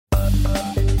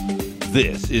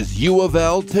This is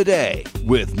UofL Today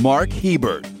with Mark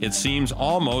Hebert. It seems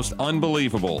almost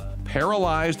unbelievable.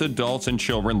 Paralyzed adults and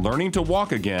children learning to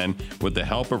walk again with the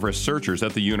help of researchers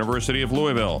at the University of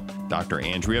Louisville. Dr.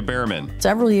 Andrea Behrman.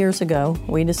 Several years ago,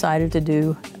 we decided to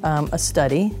do a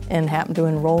study and happened to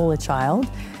enroll a child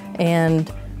and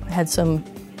had some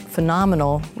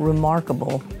phenomenal,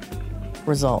 remarkable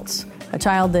results. A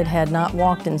child that had not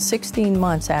walked in 16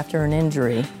 months after an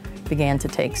injury began to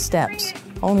take steps,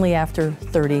 only after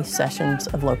 30 sessions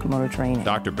of locomotor training.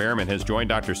 Dr. Behrman has joined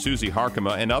Dr. Susie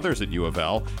Harkema and others at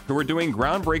UofL who are doing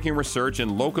groundbreaking research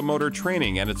in locomotor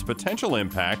training and its potential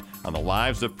impact on the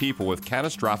lives of people with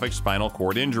catastrophic spinal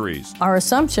cord injuries. Our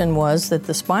assumption was that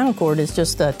the spinal cord is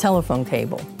just a telephone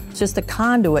cable. It's just a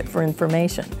conduit for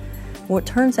information. Well, it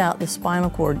turns out the spinal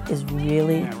cord is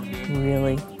really,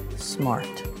 really smart.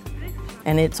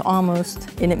 And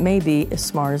it may be as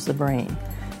smart as the brain.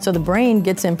 So the brain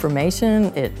gets information,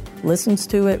 it listens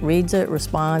to it, reads it,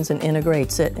 responds, and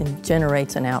integrates it and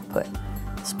generates an output.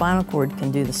 The spinal cord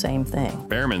can do the same thing.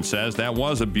 Behrman says that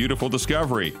was a beautiful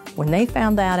discovery. When they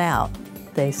found that out,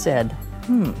 they said,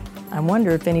 I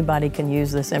wonder if anybody can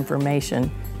use this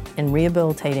information in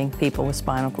rehabilitating people with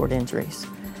spinal cord injuries.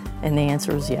 And the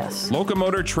answer is yes.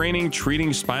 Locomotor training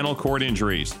treating spinal cord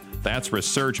injuries. That's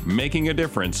research making a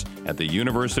difference at the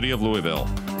University of Louisville.